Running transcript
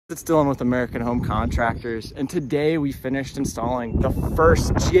It's Dylan with American Home Contractors, and today we finished installing the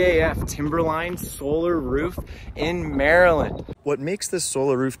first GAF Timberline Solar Roof in Maryland. What makes this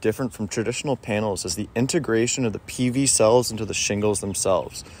solar roof different from traditional panels is the integration of the PV cells into the shingles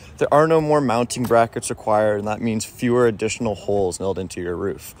themselves. There are no more mounting brackets required, and that means fewer additional holes nailed into your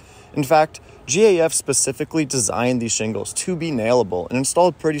roof. In fact, GAF specifically designed these shingles to be nailable and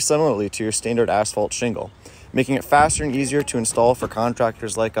installed pretty similarly to your standard asphalt shingle, making it faster and easier to install for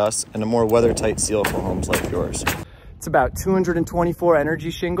contractors like us and a more weather-tight seal for homes like yours. It's about 224 energy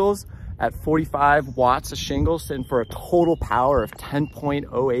shingles at 45 watts of shingles, and for a total power of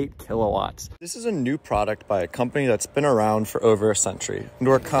 10.08 kilowatts. This is a new product by a company that's been around for over a century, and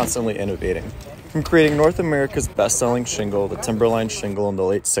we're constantly innovating. From creating North America's best-selling shingle, the Timberline shingle in the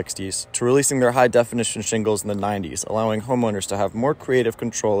late 60s, to releasing their high-definition shingles in the 90s, allowing homeowners to have more creative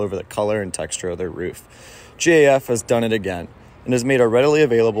control over the color and texture of their roof. GAF has done it again and has made a readily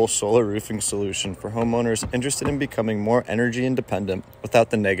available solar roofing solution for homeowners interested in becoming more energy independent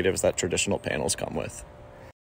without the negatives that traditional panels come with.